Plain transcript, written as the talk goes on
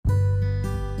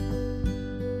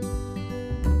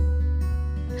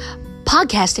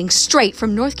Podcasting straight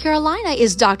from North Carolina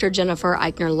is Dr. Jennifer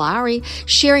Eichner Lowry,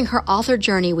 sharing her author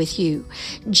journey with you.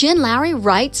 Jen Lowry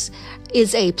Writes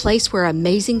is a place where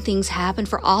amazing things happen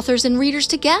for authors and readers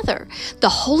together. The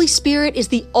Holy Spirit is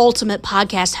the ultimate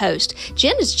podcast host.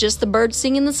 Jen is just the bird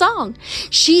singing the song.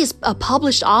 She is a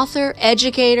published author,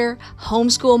 educator,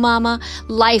 homeschool mama,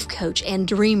 life coach, and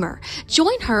dreamer.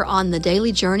 Join her on the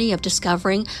daily journey of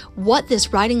discovering what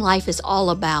this writing life is all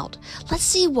about. Let's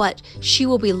see what she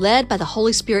will be led by the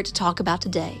Holy Spirit to talk about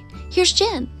today. Here's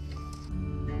Jen.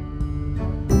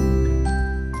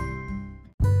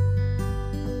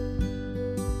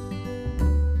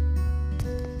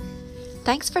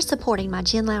 Thanks for supporting my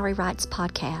Jen Lowry Writes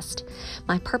podcast.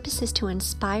 My purpose is to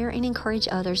inspire and encourage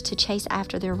others to chase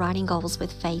after their writing goals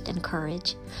with faith and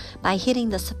courage. By hitting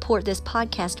the support this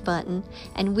podcast button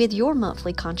and with your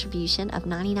monthly contribution of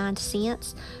 99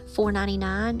 cents,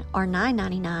 $4.99, or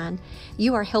 $9.99,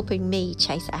 you are helping me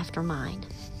chase after mine.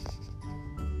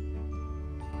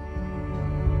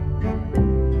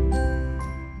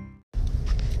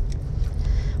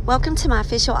 Welcome to my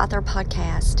official author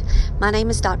podcast. My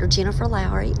name is Dr. Jennifer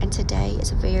Lowry, and today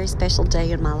is a very special day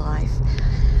in my life.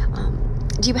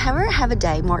 Do you ever have a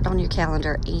day marked on your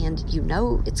calendar and you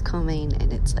know it's coming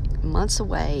and it's like months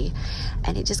away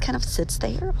and it just kind of sits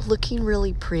there looking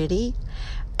really pretty,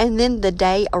 and then the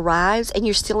day arrives and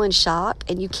you're still in shock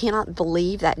and you cannot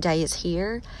believe that day is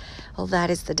here? Well,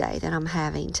 that is the day that I'm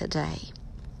having today.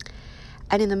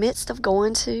 And in the midst of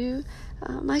going to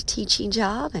my teaching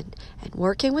job and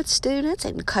working with students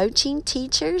and coaching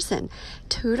teachers and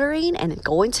tutoring and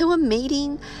going to a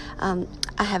meeting, I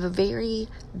have a very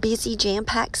busy,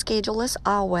 jam-packed schedule as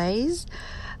always.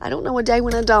 I don't know a day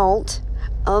when I don't.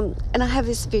 And I have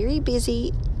this very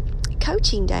busy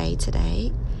coaching day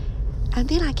today. And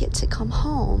then I get to come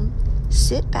home,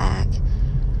 sit back,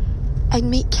 and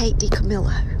meet Kate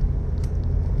DiCamillo.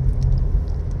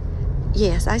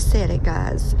 Yes, I said it,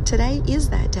 guys. Today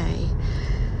is that day.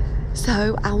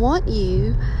 So I want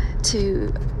you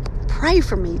to pray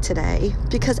for me today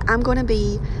because I'm going to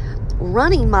be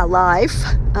running my life.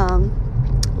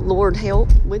 Lord help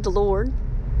with the Lord.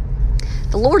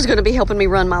 The Lord's going to be helping me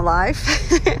run my life.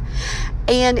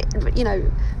 And,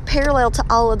 parallel to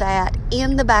all of that,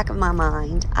 in the back of my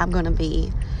mind, I'm going to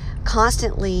be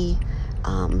constantly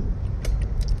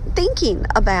thinking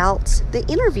about the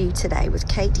interview today with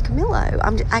Kate DiCamillo.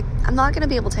 I'm not going to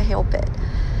be able to help it.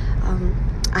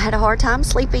 I had a hard time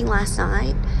sleeping last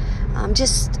night.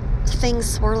 Just things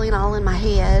swirling all in my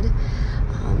head.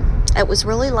 It was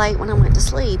really late when I went to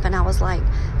sleep, and I was like,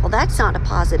 well, that's not a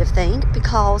positive thing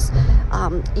because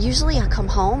usually I come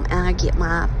home and I get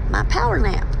my power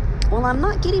nap. Well, I'm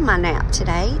not getting my nap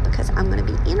today because I'm going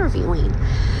to be interviewing.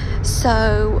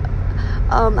 So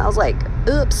I was like,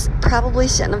 oops, probably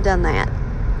shouldn't have done that.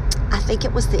 I think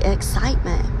it was the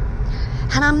excitement.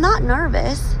 And I'm not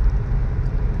nervous.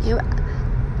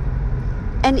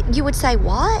 And you would say,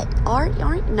 what?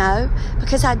 Aren't? No,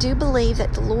 because I do believe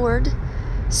that the Lord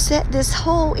set this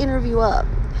whole interview up.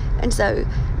 And so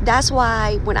that's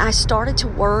why when I started to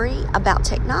worry about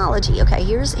technology, okay,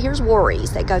 here's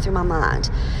worries that go through my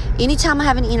mind. Anytime I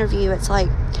have an interview, it's like,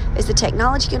 is the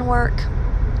technology going to work?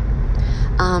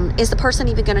 Is the person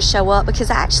even going to show up?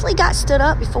 Because I actually got stood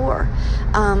up before.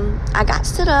 I got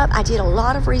stood up. I did a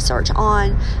lot of research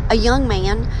on a young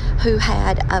man who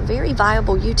had a very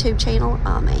viable YouTube channel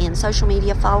and social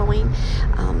media following.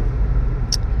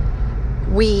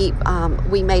 We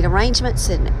made arrangements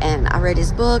and I read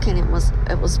his book, and it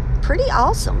was pretty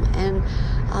awesome. And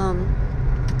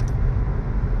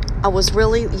I was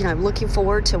really looking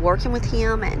forward to working with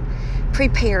him and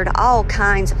prepared all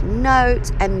kinds of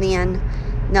notes, and then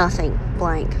nothing,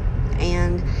 blank.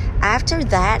 And after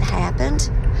that happened,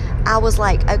 I was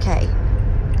like, okay,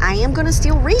 I am going to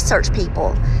still research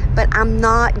people, but I'm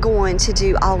not going to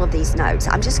do all of these notes.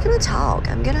 I'm just going to talk.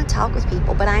 I'm going to talk with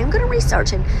people, but I am going to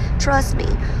research. And trust me,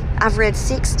 I've read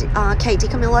 6 Kate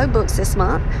DiCamillo books this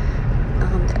month,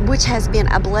 which has been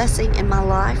a blessing in my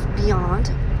life beyond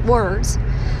words.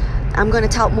 I'm going to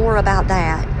talk more about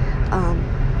that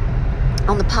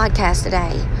on the podcast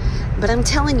today. But I'm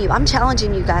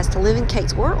challenging you guys to live in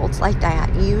Kate's worlds like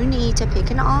that. You need to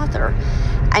pick an author.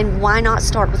 And why not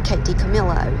start with Kate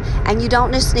DiCamillo? And you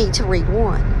don't just need to read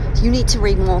one. You need to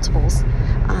read multiples.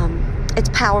 It's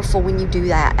powerful when you do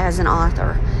that as an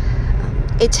author.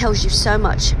 It tells you so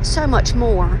much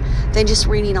more than just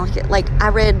reading like I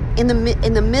read in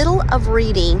the middle of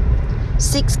reading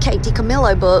 6 Kate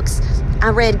DiCamillo books. I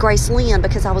read Grace Lin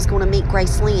because I was going to meet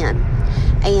Grace Lin.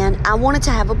 And I wanted to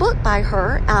have a book by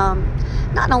her,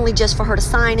 not only just for her to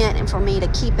sign it and for me to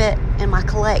keep it in my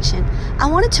collection. I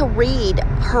wanted to read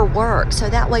her work so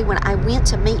that way when I went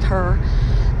to meet her,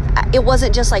 it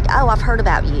wasn't just like, oh, I've heard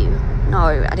about you.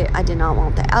 No, I did not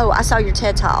want that. Oh, I saw your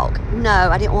TED Talk. No,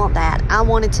 I didn't want that. I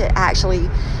wanted to actually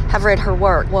have read her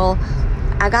work. Well,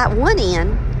 I got one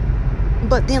in,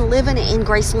 but then living in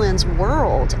Grace Lynn's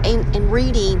world and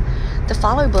reading the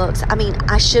follow books, I mean,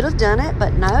 I should have done it,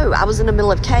 but no, I was in the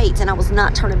middle of Kate's and I was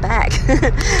not turning back.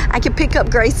 I could pick up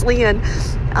Grace Lynn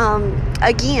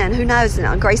again. Who knows?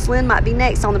 Grace Lynn might be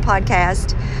next on the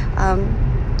podcast.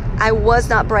 I was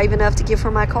not brave enough to give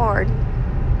her my card.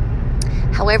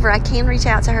 However, I can reach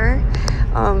out to her.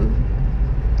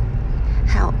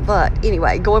 But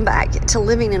anyway, going back to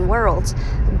living in worlds,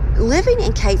 living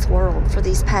in Kate's world for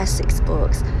these past 6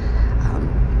 books,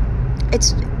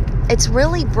 it's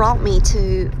really brought me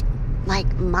to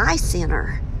like my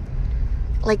center.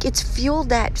 Like it's fueled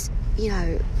that,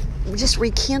 just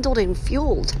rekindled and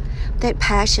fueled that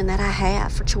passion that I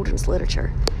have for children's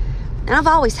literature. And I've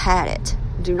always had it.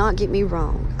 Do not get me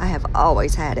wrong. I have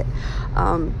always had it.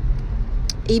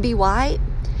 E.B. White,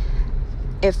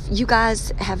 if you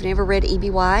guys have never read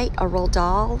E.B. White or Roald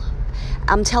Dahl,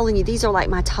 I'm telling you, these are like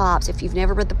my tops. If you've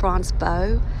never read The Bronze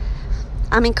Bow,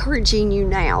 I'm encouraging you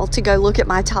now to go look at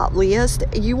my top list.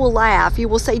 You will laugh. You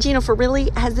will say, Jennifer, really?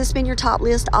 Has this been your top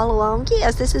list all along?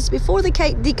 Yes, this is before the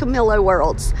Kate DiCamillo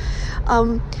worlds.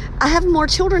 I have more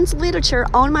children's literature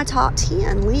on my top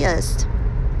 10 list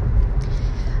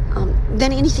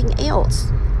than anything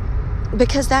else,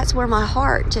 because that's where my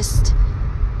heart just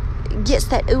gets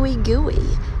that ooey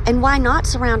gooey. And why not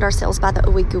surround ourselves by the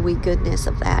ooey gooey goodness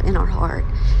of that in our heart?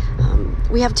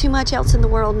 We have too much else in the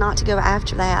world not to go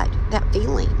after that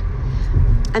feeling.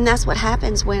 And that's what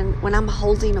happens when I'm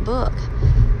holding a book,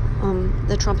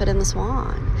 The Trumpet and the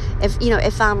Swan.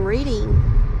 If I'm reading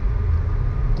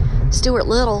Stuart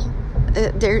Little,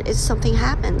 something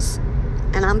happens,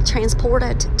 and I'm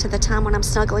transported to the time when I'm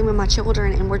snuggling with my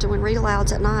children and we're doing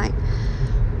read-alouds at night.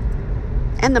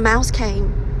 And the mouse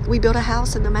came. We built a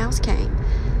house and the mouse came.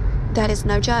 That is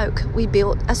no joke. We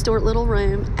built a Stuart Little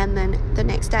room, and then the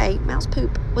next day, mouse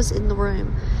poop was in the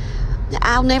room.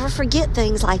 I'll never forget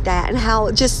things like that, and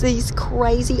how just these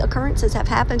crazy occurrences have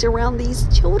happened around these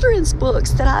children's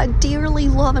books that I dearly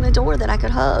love and adore, that I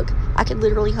could hug. I could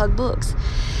literally hug books.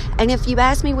 And if you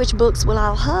ask me which books will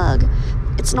I hug,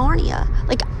 it's Narnia.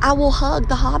 Like, I will hug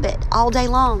The Hobbit all day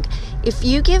long. If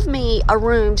you give me a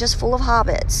room just full of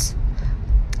hobbits,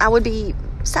 I would be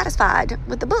satisfied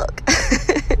with the book.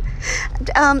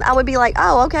 I would be like,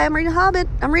 oh, okay, I'm reading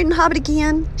Hobbit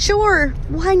again. Sure,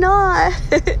 why not?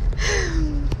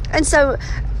 And so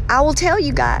I will tell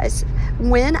you guys,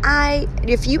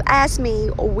 if you ask me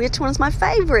which one's my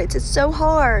favorites, it's so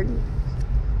hard.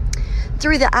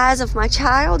 Through the Eyes of My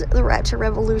Child, The Rapture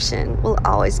Revolution will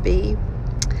always be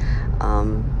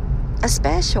a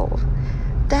special.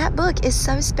 That book is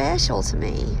so special to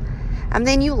me. And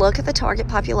then you look at the target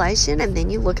population, and then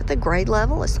you look at the grade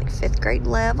level. It's like 5th grade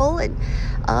level and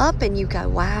up, and you go,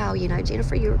 wow,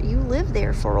 Jennifer, you lived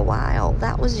there for a while.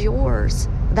 That was yours.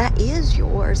 That is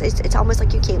yours. It's almost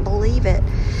like you can't believe it.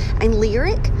 And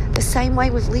Lyric, the same way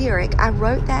with Lyric. I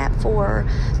wrote that for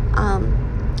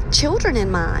children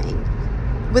in mind,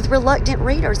 with reluctant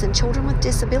readers and children with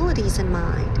disabilities in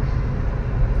mind.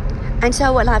 And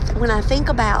so when I think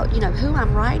about, who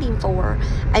I'm writing for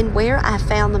and where I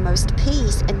found the most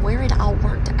peace and where it all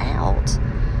worked out,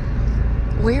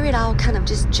 where it all kind of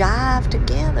just jived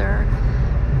together,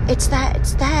 it's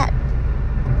that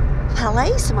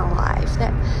place in my life,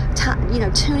 that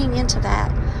time, tuning into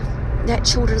that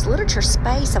children's literature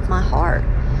space of my heart.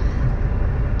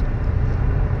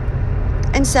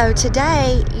 And so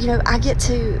today, I get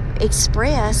to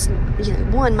express,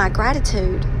 one, my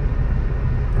gratitude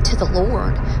to the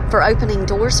Lord for opening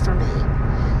doors for me.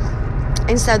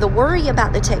 And so the worry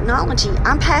about the technology,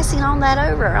 I'm passing on that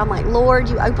over. I'm like, Lord,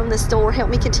 you open this door,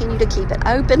 help me continue to keep it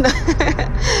open.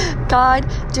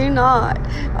 God, do not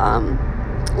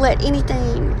let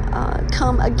anything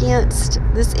come against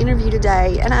this interview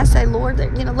today. And I say, Lord,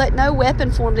 let no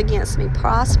weapon formed against me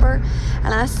prosper.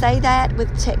 And I say that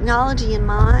with technology in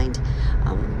mind.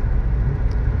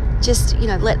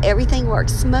 Let everything work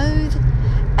smooth.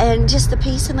 And just the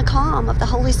peace and the calm of the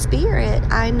Holy Spirit,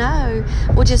 I know,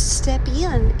 will just step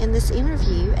in this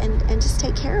interview and just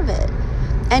take care of it.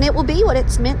 And it will be what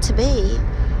it's meant to be.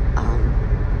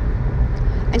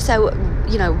 And so,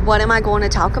 what am I going to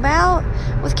talk about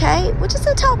with Kate? Well, just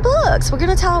the top books. We're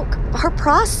going to talk her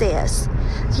process.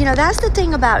 That's the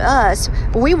thing about us.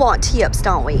 We want tips,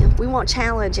 don't we? We want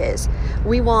challenges.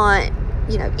 We want,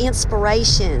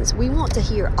 inspirations. We want to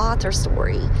hear author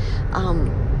story.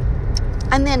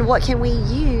 And then what can we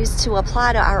use to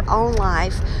apply to our own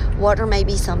life? What are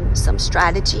maybe some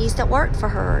strategies that work for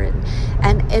her?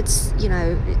 And it's,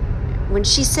 when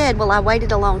she said, well, I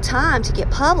waited a long time to get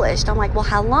published, I'm like, well,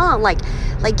 how long? Like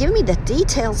give me the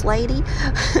details, lady.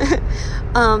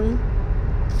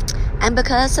 And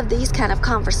because of these kind of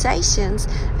conversations,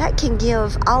 that can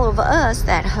give all of us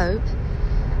that hope,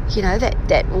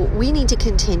 that we need to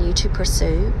continue to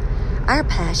pursue our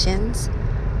passions.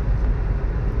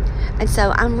 And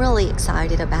so I'm really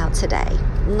excited about today.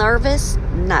 Nervous?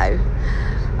 No.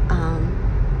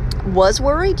 Was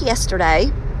worried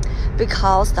yesterday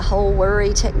because the whole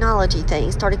worry technology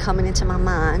thing started coming into my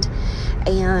mind.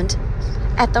 And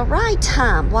at the right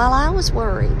time, while I was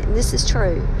worried, and this is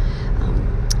true,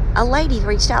 a lady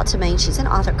reached out to me. She's an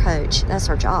author coach. That's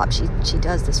her job. She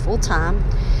does this full time.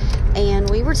 And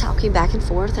we were talking back and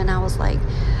forth, and I was like,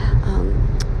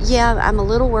 yeah, I'm a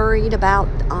little worried about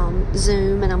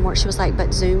Zoom. And she was like,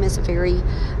 but Zoom is a very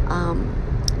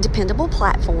dependable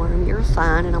platform. You're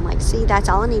fine. And I'm like, see, that's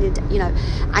all I needed.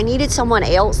 I needed someone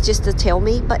else just to tell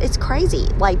me. But it's crazy.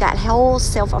 Like that whole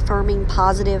self-affirming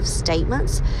positive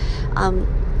statements.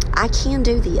 I can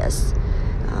do this.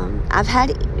 I've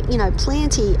had,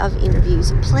 plenty of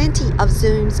interviews, plenty of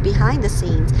Zooms behind the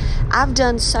scenes. I've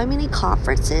done so many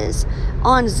conferences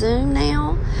on Zoom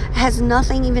now. It has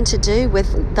nothing even to do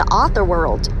with the author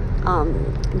world.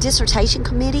 Dissertation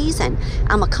committees, and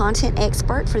I'm a content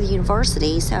expert for the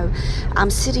university, so I'm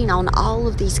sitting on all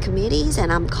of these committees,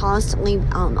 and I'm constantly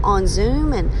on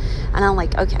Zoom, and I'm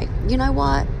like, okay, you know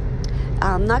what?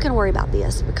 I'm not going to worry about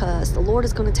this because the Lord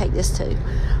is going to take this too.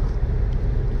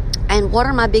 And what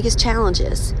are my biggest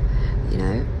challenges?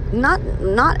 Not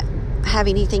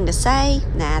having anything to say.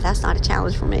 Nah, that's not a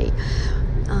challenge for me.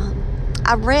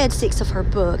 I've read 6 of her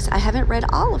books. I haven't read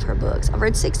all of her books. I've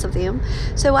read 6 of them.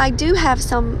 So I do have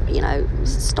some,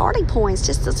 starting points,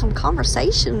 just some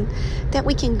conversation that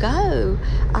we can go.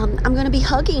 I'm going to be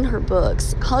hugging her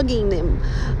books, hugging them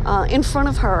in front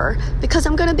of her, because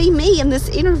I'm going to be me in this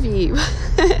interview.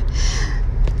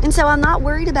 And so I'm not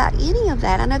worried about any of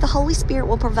that. I know the Holy Spirit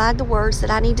will provide the words that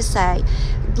I need to say.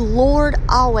 The Lord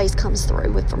always comes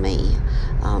through for me.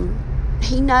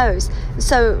 He knows.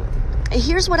 So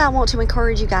here's what I want to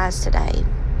encourage you guys today.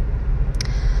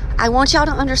 I want y'all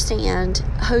to understand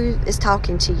who is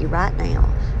talking to you right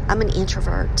now. I'm an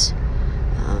introvert.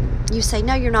 You say,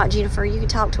 no, you're not, Jennifer. You can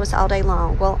talk to us all day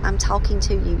long. Well, I'm talking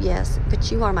to you, yes,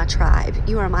 but you are my tribe.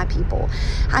 You are my people.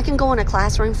 I can go in a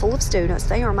classroom full of students.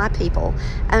 They are my people.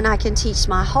 And I can teach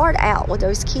my heart out with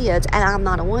those kids. And I'm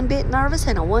not a one bit nervous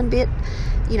and a one bit,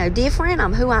 different.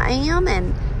 I'm who I am,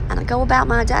 and I go about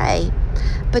my day.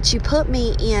 But you put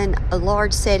me in a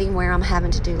large setting where I'm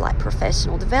having to do like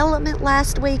professional development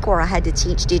last week, or I had to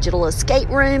teach digital escape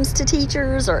rooms to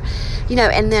teachers, or,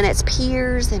 and then it's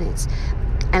peers, and it's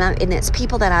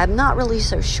people that I'm not really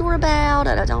so sure about,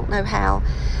 and I don't know how.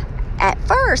 At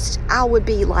first, I would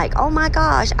be like, oh my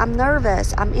gosh, I'm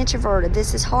nervous, I'm introverted,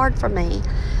 this is hard for me.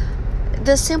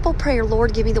 The simple prayer,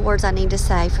 Lord, give me the words I need to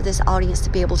say for this audience to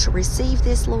be able to receive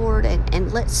this, Lord,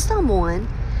 and let someone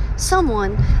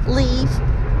leave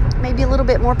maybe a little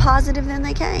bit more positive than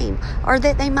they came, or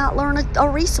that they might learn a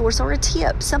resource or a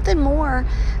tip, something more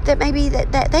that maybe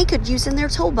that they could use in their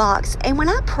toolbox. And when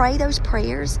I pray those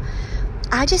prayers,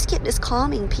 I just get this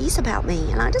calming peace about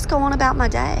me, and I just go on about my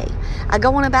day. I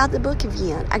go on about the book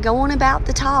event. I go on about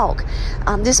the talk,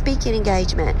 the speaking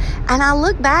engagement. And I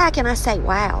look back and I say,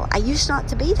 wow, I used not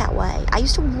to be that way. I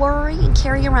used to worry and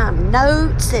carry around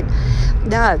notes. And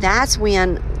no, that's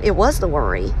when it was the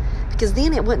worry, because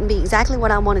then it wouldn't be exactly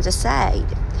what I wanted to say.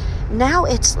 Now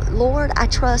it's, Lord, I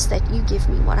trust that you give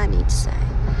me what I need to say.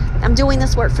 I'm doing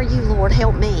this work for you, Lord,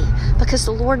 help me, because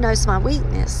the Lord knows my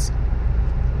weakness.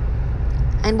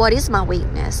 And what is my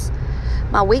weakness?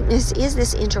 My weakness is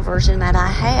this introversion that I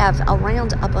have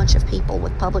around a bunch of people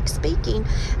with public speaking.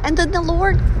 And then the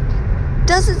Lord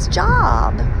does his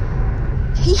job.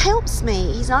 He helps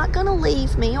me. He's not going to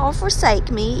leave me or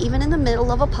forsake me, even in the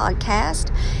middle of a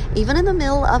podcast, even in the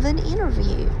middle of an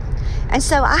interview. And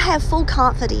so I have full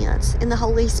confidence in the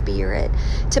Holy Spirit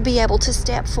to be able to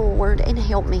step forward and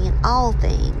help me in all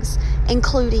things,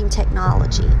 including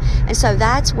technology. And so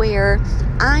that's where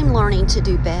I'm learning to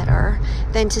do better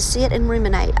than to sit and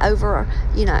ruminate over,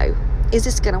 is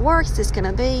this going to work? Is this going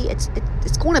to be?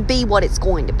 It's going to be what it's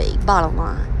going to be, bottom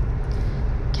line.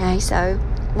 Okay, so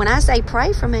when I say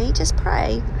pray for me, just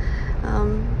pray.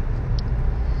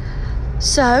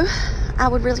 So I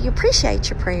would really appreciate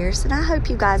your prayers, and I hope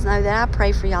you guys know that I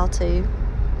pray for y'all too.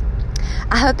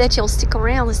 I hope that you'll stick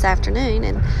around this afternoon.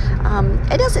 And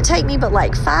it doesn't take me but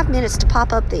like 5 minutes to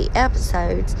pop up the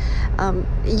episodes.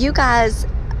 You guys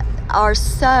are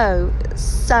so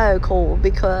cool,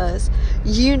 because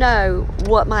you know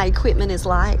what my equipment is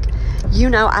like. You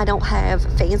know I don't have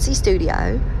fancy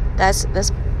studio. That's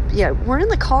we're in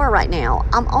the car right now.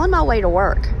 I'm on my way to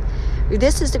work.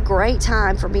 This is a great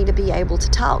time for me to be able to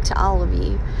talk to all of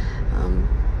you.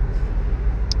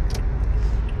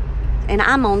 And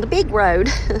I'm on the big road.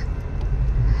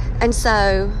 And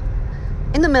so,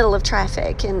 in the middle of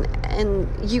traffic, and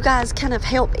you guys kind of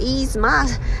help ease my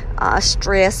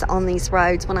stress on these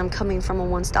roads when I'm coming from a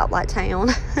one stoplight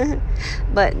town.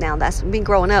 But now that's me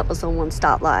growing up was a one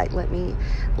stoplight.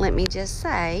 Let me just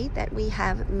say that we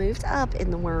have moved up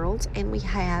in the world, and we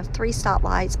have 3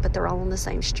 stoplights, but they're all on the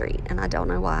same street, and I don't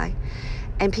know why.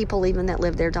 And people even that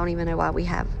live there don't even know why we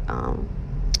have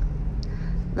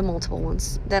the multiple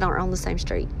ones that aren't on the same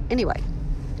street. Anyway,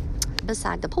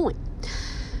 beside the point.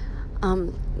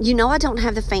 You know I don't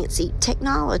have the fancy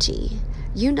technology.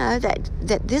 You know that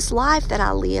this life that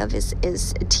I live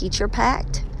is teacher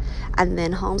packed, and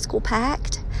then homeschool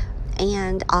packed,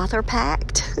 and author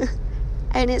packed.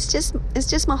 And it's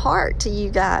just my heart to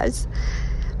you guys.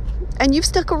 And you've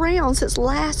stuck around since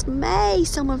last May,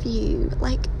 some of you.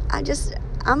 Like,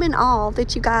 I'm in awe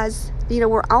that you guys,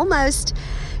 we're almost,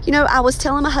 I was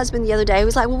telling my husband the other day, he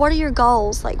was like, well, what are your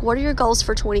goals? Like, what are your goals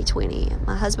for 2020?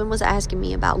 My husband was asking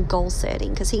me about goal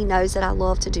setting, because he knows that I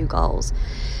love to do goals.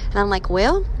 And I'm like,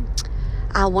 well,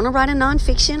 I want to write a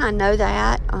nonfiction. I know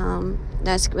that.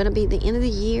 That's going to be the end of the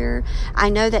year. I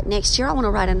know that next year I want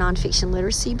to write a nonfiction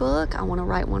literacy book. I want to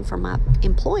write one for my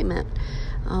employment.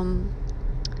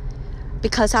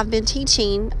 Because I've been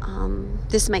teaching,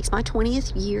 this makes my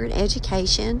 20th year in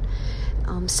education,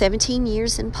 17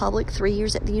 years in public, 3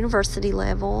 years at the university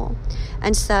level.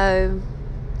 And so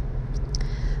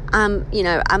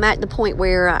I'm at the point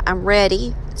where I'm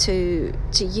ready to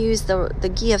use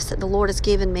the gifts that the Lord has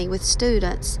given me with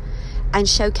students and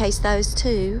showcase those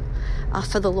too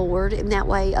for the Lord, and that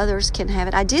way others can have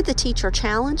it. I did the Teacher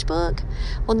Challenge book.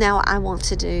 Well, now I want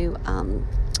to do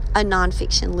a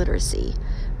nonfiction literacy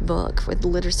book with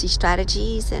literacy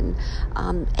strategies and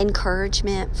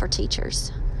encouragement for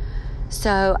teachers.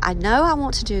 So I know I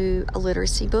want to do a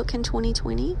literacy book in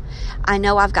 2020. I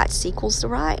know I've got sequels to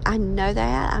write. I know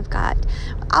that. I've got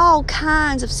all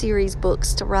kinds of series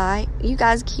books to write. You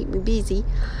guys keep me busy.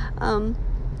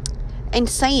 And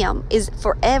Sam is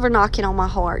forever knocking on my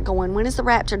heart going, when is the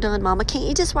rapture done, Mama? Can't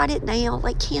you just write it now?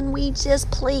 Like, can we just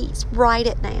please write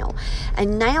it now?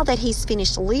 And now that he's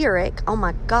finished Lyric, oh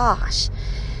my gosh.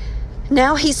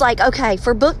 Now he's like, okay,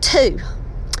 for book 2,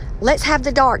 let's have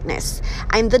the darkness.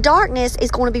 And the darkness is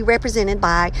going to be represented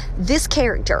by this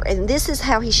character. And this is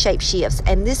how he shapeshifts.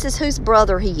 And this is whose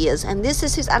brother he is. And this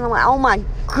is whose... I'm like, oh my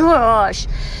gosh.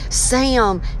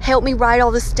 Sam, help me write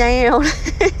all this down.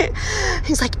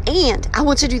 He's like, and I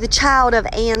want to do the child of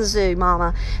Anzu,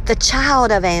 Mama. The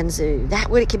child of Anzu. That's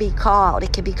what it could be called.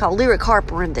 It could be called Lyric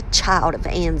Harper and the child of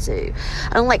Anzu.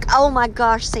 And I'm like, oh my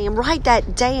gosh, Sam, write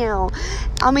that down.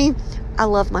 I mean... I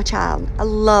love my child. I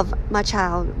love my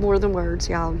child more than words,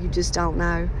 y'all. You just don't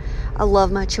know. I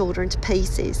love my children to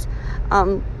pieces.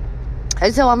 And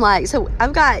so I'm like, so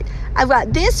I've got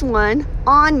this one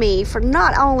on me for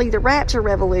not only the Rapture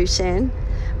Revolution,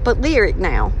 but Lyric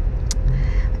now.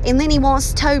 And then he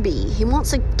wants Toby. He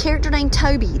wants a character named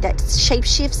Toby that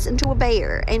shapeshifts into a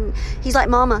bear. And he's like,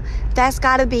 Mama, that's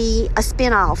got to be a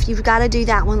spinoff. You've got to do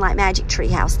that one like Magic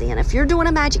Treehouse then. If you're doing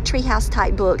a Magic Treehouse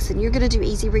type books and you're going to do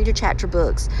easy reader chapter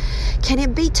books, can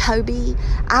it be Toby?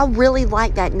 I really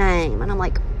like that name. And I'm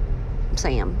like,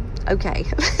 Sam, okay.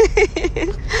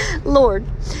 Lord.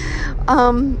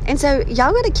 And so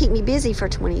y'all got to keep me busy for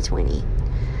 2020.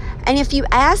 And if you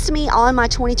asked me on my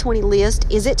 2020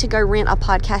 list, is it to go rent a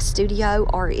podcast studio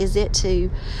or is it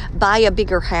to buy a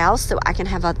bigger house so I can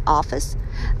have an office?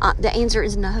 The answer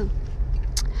is no.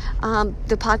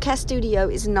 The podcast studio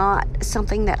is not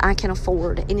something that I can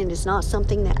afford, and it is not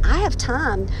something that I have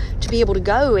time to be able to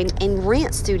go and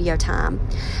rent studio time.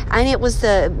 And it was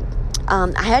I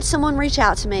had someone reach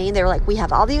out to me and they were like, we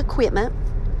have all the equipment.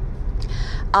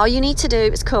 All you need to do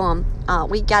is come.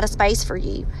 We got a space for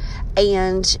you.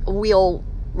 And we'll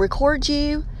record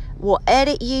you, we'll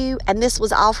edit you, and this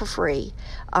was all for free.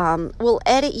 We'll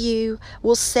edit you,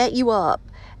 we'll set you up,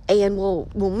 and we'll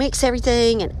mix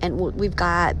everything, and we've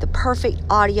got the perfect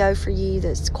audio for you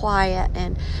that's quiet,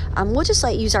 and we'll just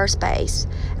use our space.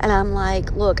 And I'm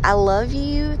like, look, I love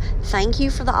you, thank you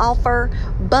for the offer,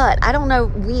 but I don't know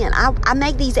when. I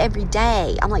make these every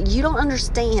day. I'm like, you don't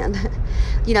understand.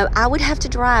 I would have to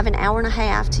drive an hour and a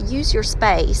half to use your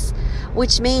space,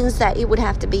 which means that it would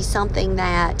have to be something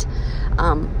that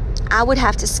I would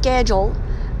have to schedule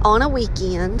on a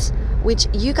weekend, which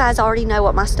you guys already know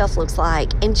what my stuff looks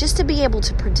like. And just to be able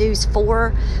to produce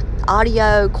 4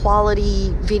 audio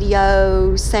quality,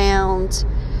 video, sound,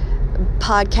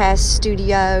 podcast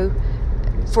studio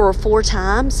for 4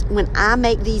 times, when I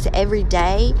make these every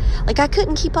day, I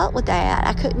couldn't keep up with that.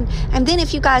 I couldn't. And then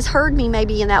if you guys heard me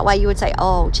maybe in that way, you would say,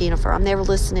 oh, Jennifer, I'm never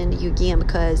listening to you again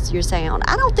because your sound.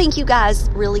 I don't think you guys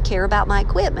really care about my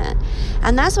equipment.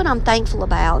 And that's what I'm thankful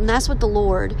about. And that's what the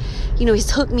Lord,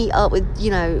 He's hooked me up with,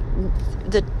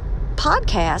 the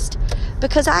podcast,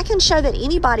 because I can show that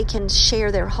anybody can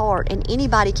share their heart and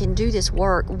anybody can do this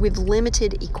work with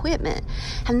limited equipment.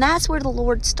 And that's where the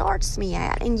Lord starts me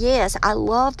at. And yes, I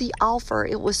love the offer.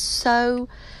 It was so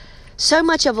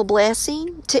much of a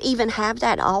blessing to even have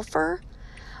that offer.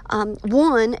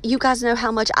 One, you guys know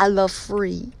how much I love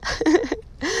free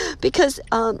because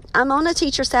I'm on a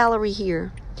teacher salary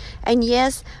here. And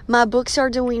yes, my books are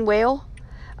doing well.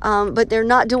 But they're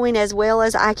not doing as well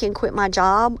as I can quit my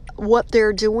job. What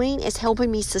they're doing is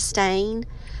helping me sustain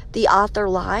the author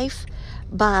life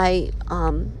by,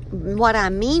 what I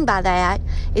mean by that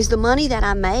is the money that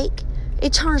I make,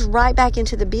 it turns right back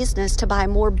into the business to buy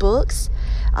more books.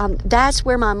 That's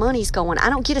where my money's going. I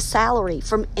don't get a salary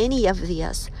from any of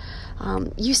this.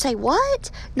 You say, what?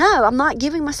 No, I'm not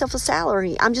giving myself a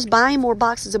salary. I'm just buying more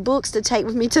boxes of books to take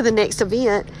with me to the next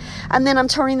event. And then I'm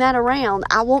turning that around.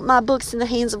 I want my books in the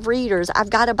hands of readers.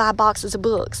 I've got to buy boxes of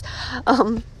books.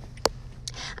 And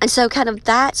so kind of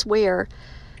that's where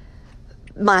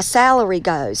my salary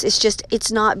goes.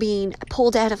 It's not being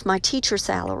pulled out of my teacher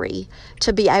salary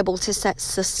to be able to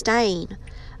sustain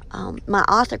my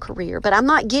author career. But I'm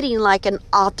not getting an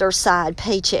author side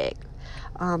paycheck.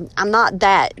 I'm not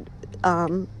that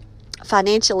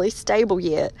financially stable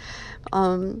yet.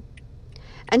 And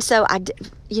so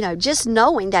just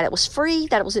knowing that it was free,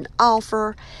 that it was an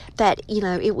offer, that,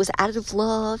 it was out of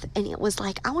love, and it was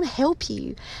I want to help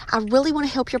you. I really want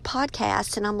to help your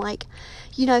podcast. And I'm like,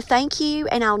 thank you.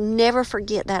 And I'll never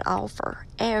forget that offer,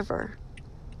 ever.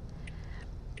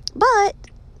 But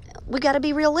we got to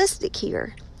be realistic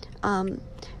here.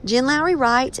 Jen Lowry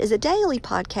Writes is a daily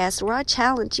podcast where I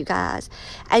challenge you guys.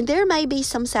 And there may be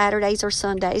some Saturdays or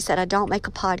Sundays that I don't make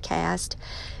a podcast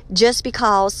just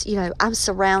because, I'm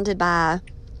surrounded by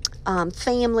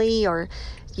family or,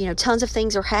 tons of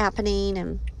things are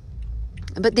happening.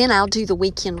 But then I'll do the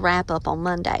weekend wrap up on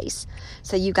Mondays.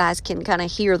 So you guys can kind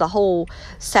of hear the whole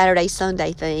Saturday,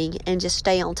 Sunday thing and just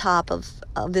stay on top of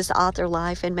this author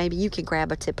life. And maybe you can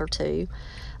grab a tip or two.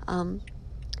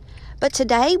 But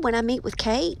today, when I meet with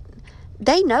Kate,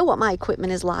 they know what my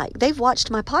equipment is like. They've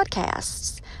watched my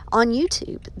podcasts on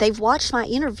YouTube. They've watched my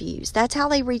interviews. That's how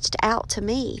they reached out to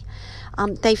me.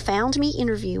 They found me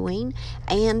interviewing,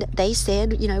 and they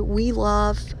said, we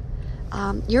love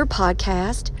your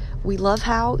podcast. We love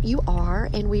how you are,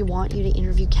 and we want you to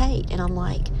interview Kate. And I'm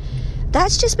like,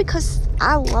 that's just because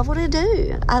I love what I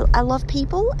do. I love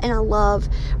people, and I love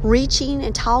reaching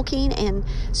and talking and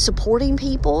supporting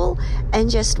people and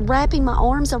just wrapping my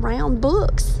arms around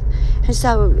books. And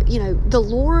so, the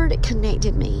Lord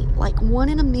connected me 1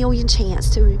 in a million chance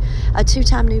to a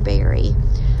 2-time Newbery.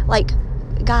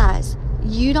 Guys,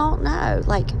 you don't know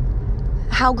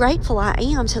how grateful I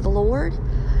am to the Lord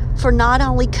for not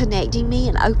only connecting me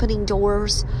and opening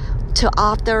doors to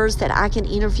authors that I can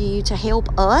interview to help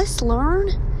us learn,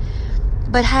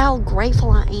 but how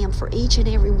grateful I am for each and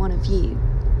every one of you,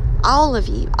 all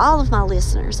of my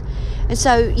listeners. And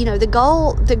so,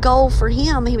 the goal for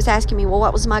him, he was asking me, well,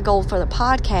 what was my goal for the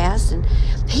podcast? And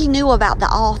he knew about the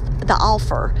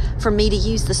offer for me to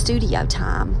use the studio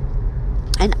time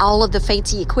and all of the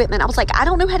fancy equipment. I was like, I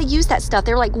don't know how to use that stuff.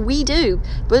 They're like, we do,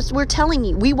 but we're telling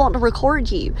you, we want to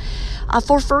record you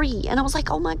for free. And I was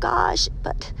like, oh my gosh,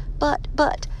 but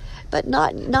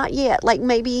not yet.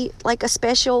 Maybe a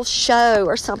special show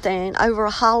or something over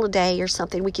a holiday or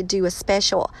something. We could do a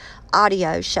special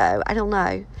audio show. I don't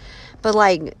know. But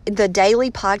the daily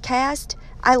podcast,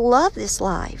 I love this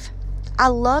life. I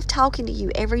love talking to you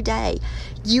every day.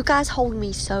 You guys hold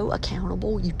me so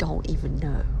accountable, you don't even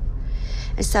know.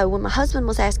 And so when my husband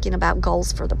was asking about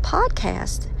goals for the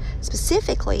podcast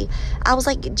specifically, I was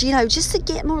like, just to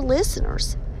get more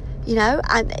listeners.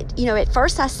 At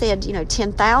first I said,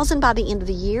 10,000 by the end of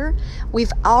the year.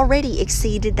 We've already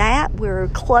exceeded that. We're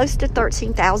close to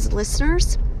 13,000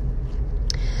 listeners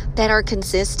that are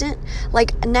consistent.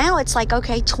 Like now it's like,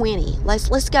 okay, 20.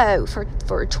 Let's go for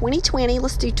 2020.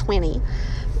 Let's do 20.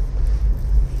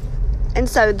 And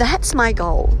so that's my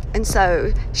goal. And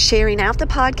so sharing out the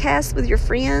podcast with your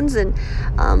friends, and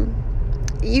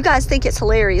you guys think it's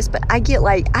hilarious, but I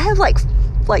have like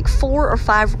 4 or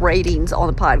 5 ratings on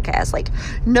the podcast. Like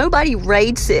nobody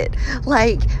rates it,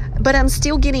 but I'm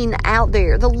still getting out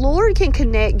there. The Lord can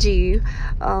connect you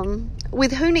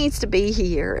with who needs to be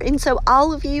here. And so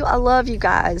all of you, I love you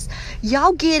guys.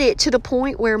 Y'all get it to the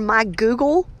point where my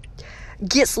Google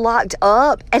gets locked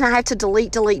up and I have to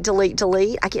delete.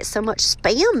 I get so much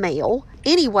spam mail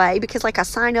anyway, because I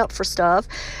sign up for stuff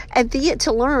and then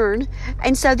to learn,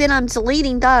 and so then I'm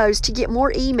deleting those to get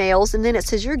more emails, and then it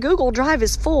says your Google Drive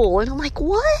is full, and I'm like,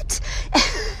 what?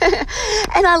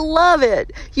 And I love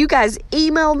it. You guys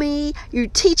email me, you're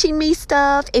teaching me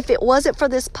stuff. If it wasn't for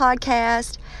this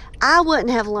podcast, I wouldn't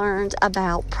have learned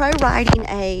about Pro Writing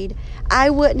Aid.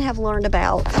 I wouldn't have learned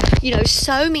about,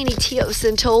 so many tips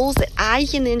and tools that I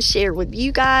can then share with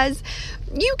you guys.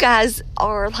 You guys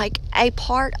are like a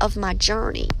part of my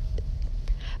journey.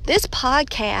 This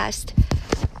podcast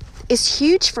is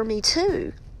huge for me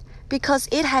too, because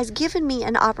it has given me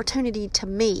an opportunity to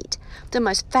meet the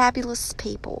most fabulous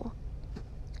people.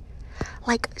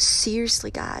 Like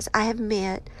seriously, guys, I have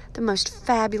met the most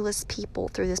fabulous people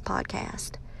through this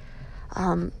podcast.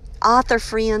 Author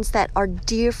friends that are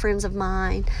dear friends of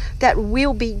mine, that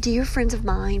will be dear friends of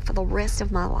mine for the rest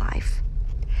of my life.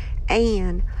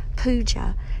 Anne,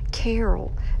 Pooja,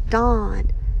 Carol, Dawn.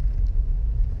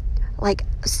 Like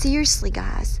seriously,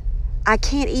 guys, I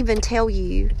can't even tell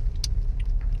you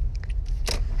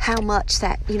how much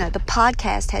that, the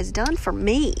podcast has done for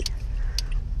me.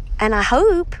 And I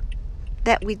hope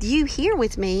that with you here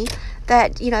with me,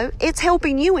 that, it's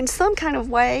helping you in some kind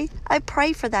of way. I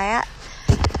pray for that.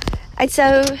 And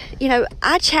so,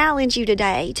 I challenge you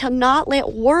today to not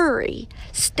let worry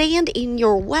stand in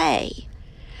your way.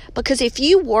 Because if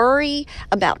you worry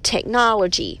about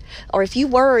technology, or if you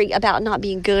worry about not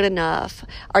being good enough,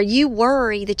 or you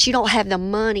worry that you don't have the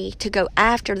money to go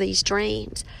after these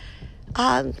dreams,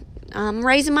 I'm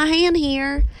raising my hand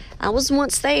here. I was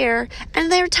once there,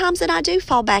 and there are times that I do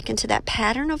fall back into that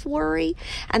pattern of worry,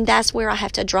 and that's where I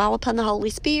have to draw upon the Holy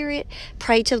Spirit,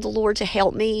 pray to the Lord to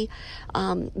help me.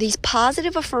 These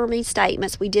positive affirming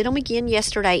statements, we did them again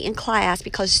yesterday in class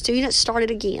because students started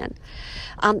again.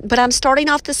 But I'm starting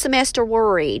off the semester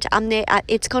worried.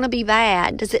 It's going to be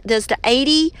bad. Does the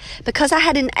 80, because I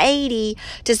had an 80,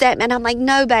 does that mean? I'm like,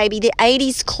 no, baby, the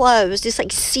 80's closed. It's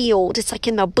like sealed. It's like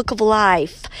in the book of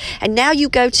life. And now you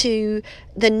go to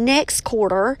the next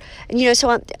quarter, and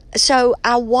so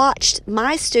I watched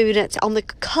my students on the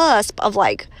cusp of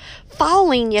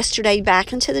falling yesterday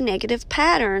back into the negative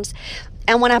patterns.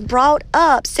 And when I brought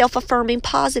up self-affirming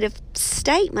positive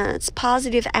statements,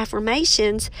 positive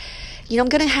affirmations, I'm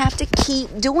going to have to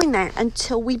keep doing that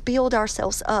until we build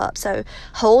ourselves up. So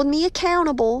hold me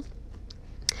accountable.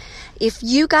 If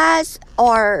you guys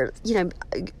are,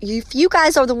 if you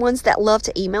guys are the ones that love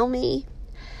to email me,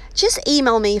 just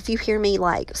email me if you hear me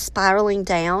spiraling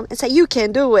down and say, you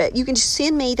can do it. You can just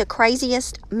send me the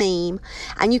craziest meme,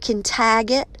 and you can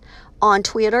tag it on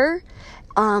Twitter.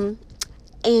 And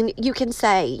you can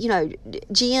say,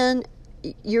 Jen,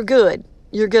 you're good.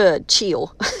 You're good.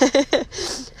 Chill.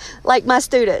 Like my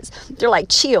students, they're like,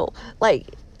 chill.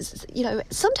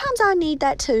 Sometimes I need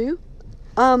that too.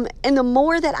 And the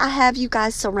more that I have you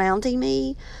guys surrounding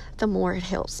me, the more it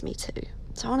helps me too.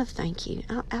 So I want to thank you.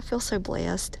 I feel so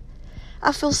blessed.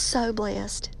 I feel so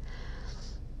blessed.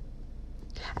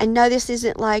 And no, this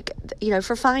isn't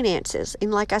for finances.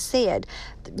 And like I said,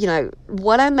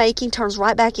 what I'm making turns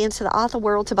right back into the author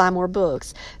world to buy more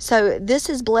books. So this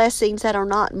is blessings that are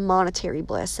not monetary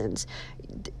blessings.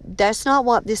 That's not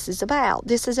what this is about.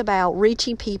 This is about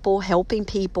reaching people, helping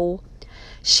people,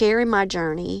 sharing my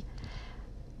journey,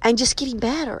 and just getting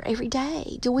better every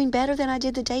day, doing better than I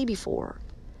did the day before.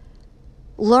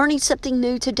 Learning something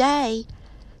new today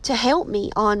to help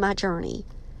me on my journey.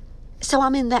 So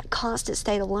I'm in that constant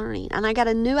state of learning. And I got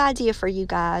a new idea for you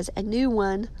guys, a new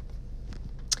one.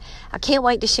 I can't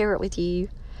wait to share it with you.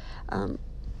 And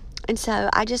so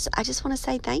I just want to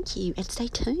say thank you and stay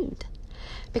tuned.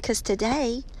 Because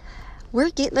today we're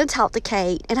getting to talk to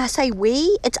Kate. And I say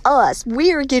we, it's us.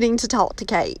 We're getting to talk to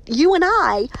Kate. You and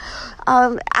I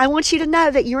want you to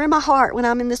know that you're in my heart when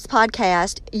I'm in this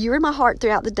podcast. You're in my heart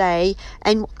throughout the day.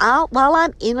 And while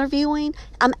I'm interviewing,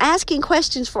 I'm asking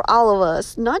questions for all of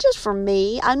us, not just for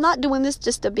me. I'm not doing this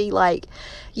just to be like,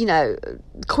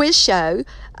 quiz show.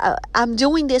 I'm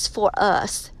doing this for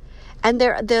us. And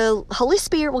the Holy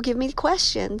Spirit will give me the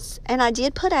questions. And I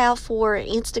did put out for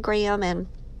Instagram and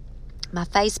my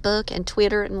Facebook and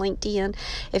Twitter and LinkedIn,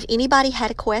 if anybody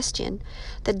had a question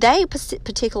that they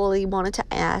particularly wanted to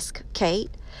ask Kate,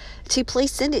 to please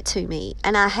send it to me.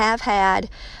 And I have had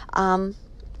a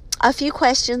few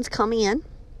questions come in,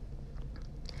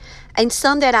 and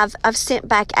some that I've sent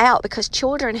back out because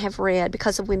children have read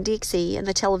because of Winn-Dixie and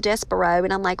the Tale of Despereaux.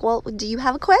 And I'm like, well, do you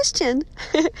have a question?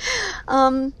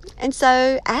 And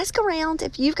so ask around.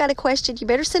 If you've got a question, you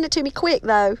better send it to me quick,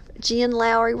 though.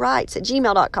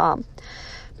 JenLowryWrites@gmail.com.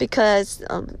 Because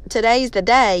today's the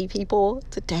day, people.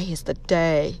 Today is the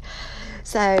day.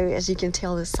 So as you can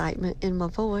tell, the excitement in my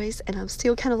voice. And I'm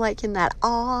still kind of like in that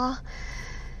awe.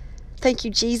 Thank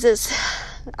you, Jesus.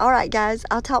 All right, guys.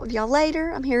 I'll talk with y'all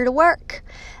later. I'm here to work.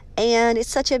 And it's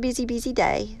such a busy, busy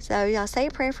day. So y'all say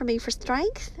a prayer for me for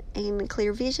strength and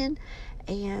clear vision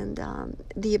and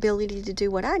the ability to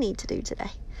do what I need to do today.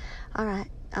 All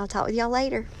right. I'll talk with y'all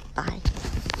later. Bye.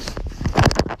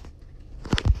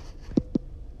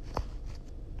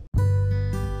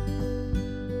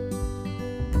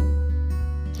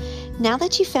 Now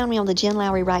that you found me on the Jen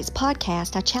Lowry Writes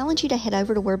podcast, I challenge you to head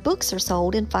over to where books are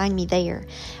sold and find me there.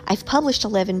 I've published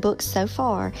 11 books so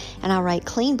far, and I write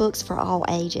clean books for all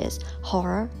ages.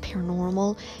 Horror,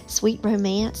 paranormal, sweet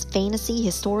romance, fantasy,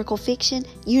 historical fiction,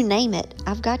 you name it.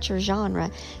 I've got your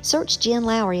genre. Search Jen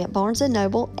Lowry at Barnes &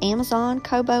 Noble, Amazon,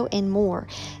 Kobo, and more.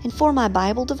 And for my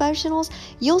Bible devotionals,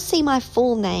 you'll see my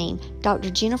full name,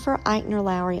 Dr. Jennifer Eichner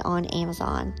Lowry, on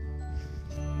Amazon.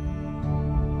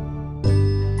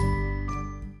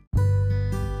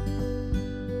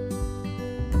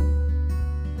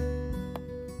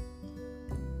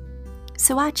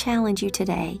 So I challenge you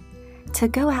today to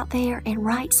go out there and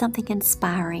write something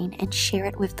inspiring and share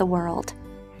it with the world.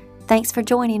 Thanks for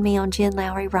joining me on Jen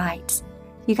Lowry Writes.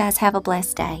 You guys have a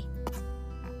blessed day.